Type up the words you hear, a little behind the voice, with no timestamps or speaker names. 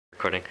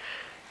recording.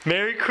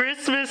 Merry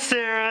Christmas,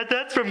 Sarah.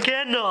 That's from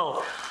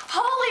Kendall.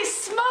 Holy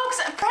smokes,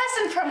 a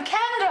present from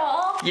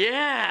Kendall.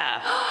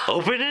 Yeah.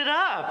 Open it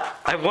up.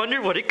 I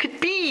wonder what it could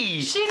be.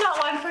 She got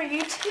one for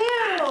you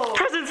too.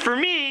 Presents for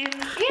me.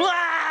 Yeah.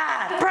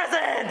 Wow,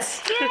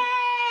 presents.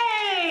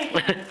 Yay.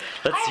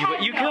 Let's see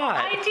what you got.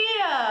 I had no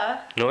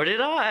idea. Nor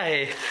did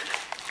I.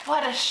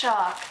 What a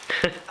shock.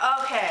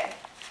 Okay.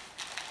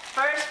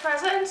 First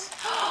present.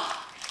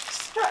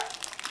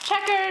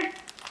 Checkered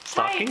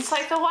Stockings? tights,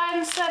 like the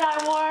ones that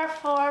I wore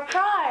for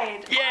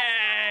Pride.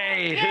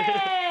 Yay!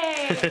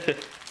 Yay!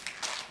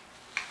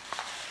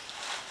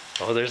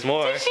 Oh, there's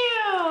more. Tissue!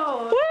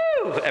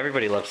 Woo!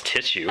 Everybody loves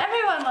tissue.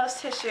 Everyone loves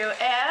tissue.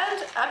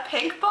 And a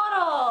pink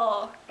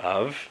bottle.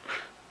 Of?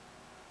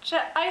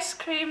 Ice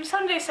cream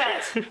sundae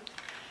set.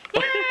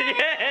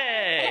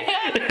 Yay!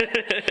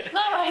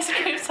 Love ice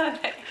cream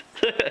sundaes.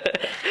 Okay,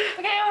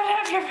 I want to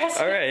have your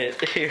present.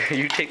 Alright, here,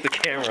 you take the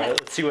camera.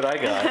 Let's see what I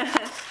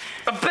got.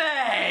 A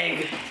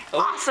bag! Oh,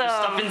 Awesome. there's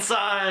stuff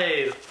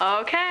inside.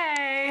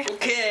 Okay.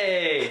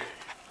 Okay.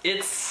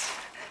 It's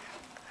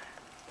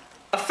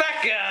a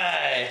fat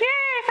guy.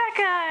 Yay, fat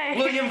guy.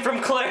 William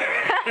from Claire.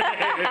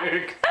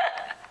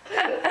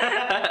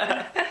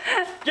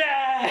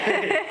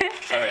 Yay!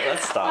 Alright,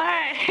 let's stop.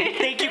 Alright.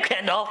 Thank you,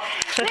 Kendall.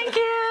 Thank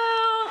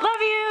you.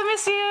 Love you.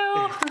 Miss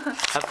you.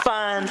 Have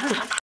fun.